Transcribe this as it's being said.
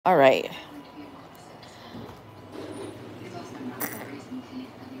All right.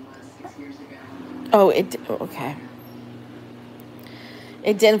 Oh, okay.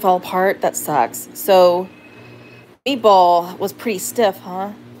 It didn't fall apart. That sucks. So, meatball was pretty stiff,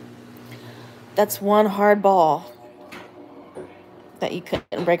 huh? That's one hard ball that you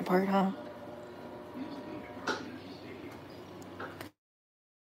couldn't break apart, huh?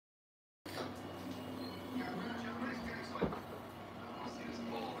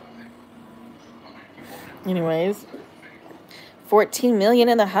 Anyways, 14 million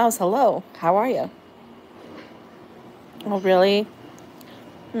in the house. Hello. How are you? Oh, really?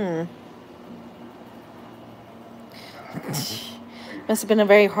 Hmm. Must have been a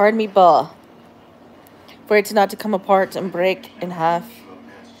very hard meatball for it to not to come apart and break in half.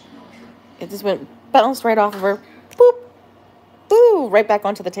 It just went bounced right off of her. Boop. Boo. Right back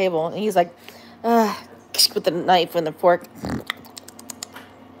onto the table. And he's like, with the knife and the fork.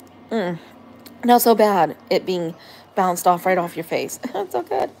 Not so bad. It being bounced off right off your face. It's so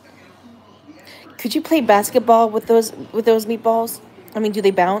good. Could you play basketball with those meatballs? I mean, do they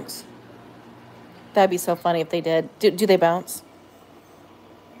bounce? That'd be so funny if they did. Do they bounce?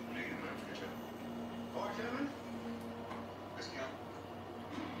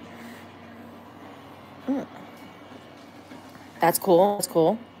 That's cool. That's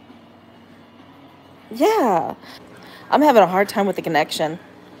cool. Yeah. I'm having a hard time with the connection.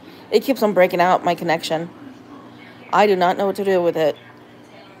 It keeps on breaking out my connection. I do not know what to do with it.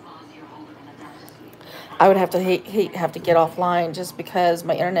 I would have to have to get offline just because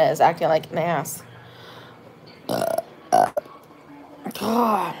my internet is acting like an ass.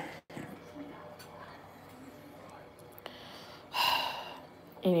 God.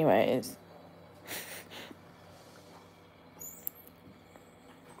 Anyways.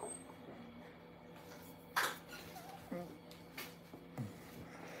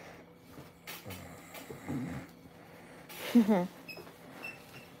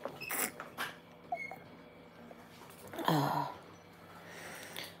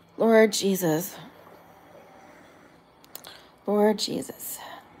 Lord Jesus. Lord Jesus.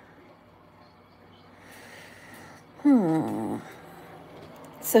 So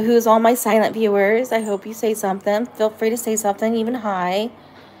who's all my silent viewers? I hope you say something. Feel free to say something, even hi.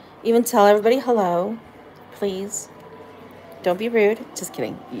 Even tell everybody hello. Please. Don't be rude. Just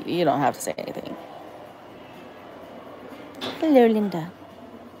kidding. You don't have to say anything. Hello, Linda.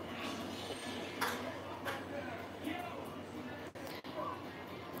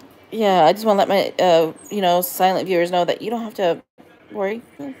 Yeah, I just want to let my, silent viewers know that you don't have to worry.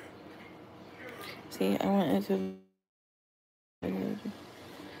 See, I want to...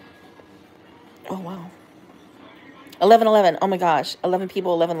 Oh, wow. 11-11. Oh, my gosh. 11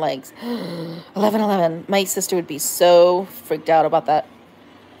 people, 11 legs. 11-11. My sister would be so freaked out about that.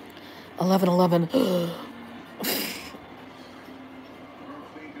 11-11.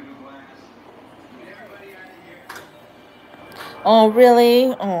 Oh, really?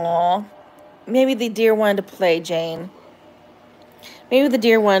 Aw. Maybe the deer wanted to play, Jane. Maybe the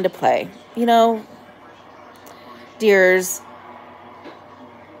deer wanted to play. You know, deers.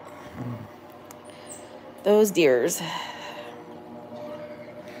 Those deers.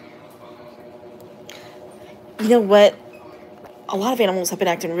 You know what? A lot of animals have been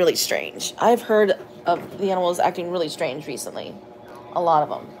acting really strange. I've heard of the animals acting really strange recently. A lot of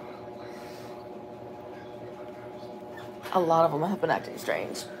them. A lot of them have been acting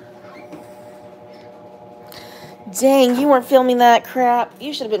strange. Dang, you weren't filming that crap.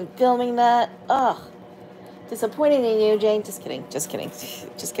 You should have been filming that. Ugh. Disappointing in you, Jane. Just kidding. Just kidding.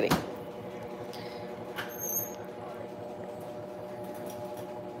 Just kidding.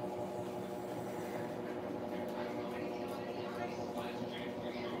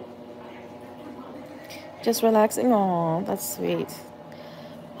 Just relaxing. Oh, that's sweet.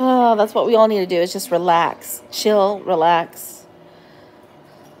 Oh, that's what we all need to do is just relax. Chill, relax.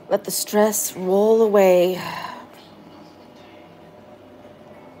 Let the stress roll away.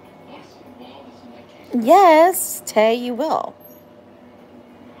 Yes, Tay, you will.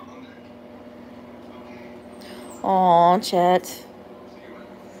 Aw, Chet.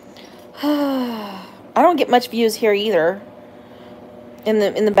 I don't get much views here either. In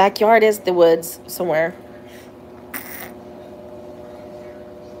the backyard is the woods somewhere.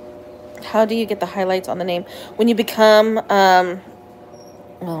 How do you get the highlights on the name? When you become, well,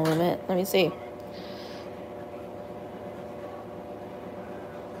 wait a minute. Let me see.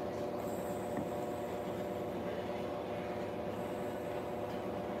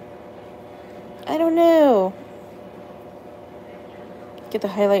 I don't know. Get the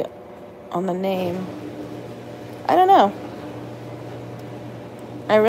highlight on the name. I don't know.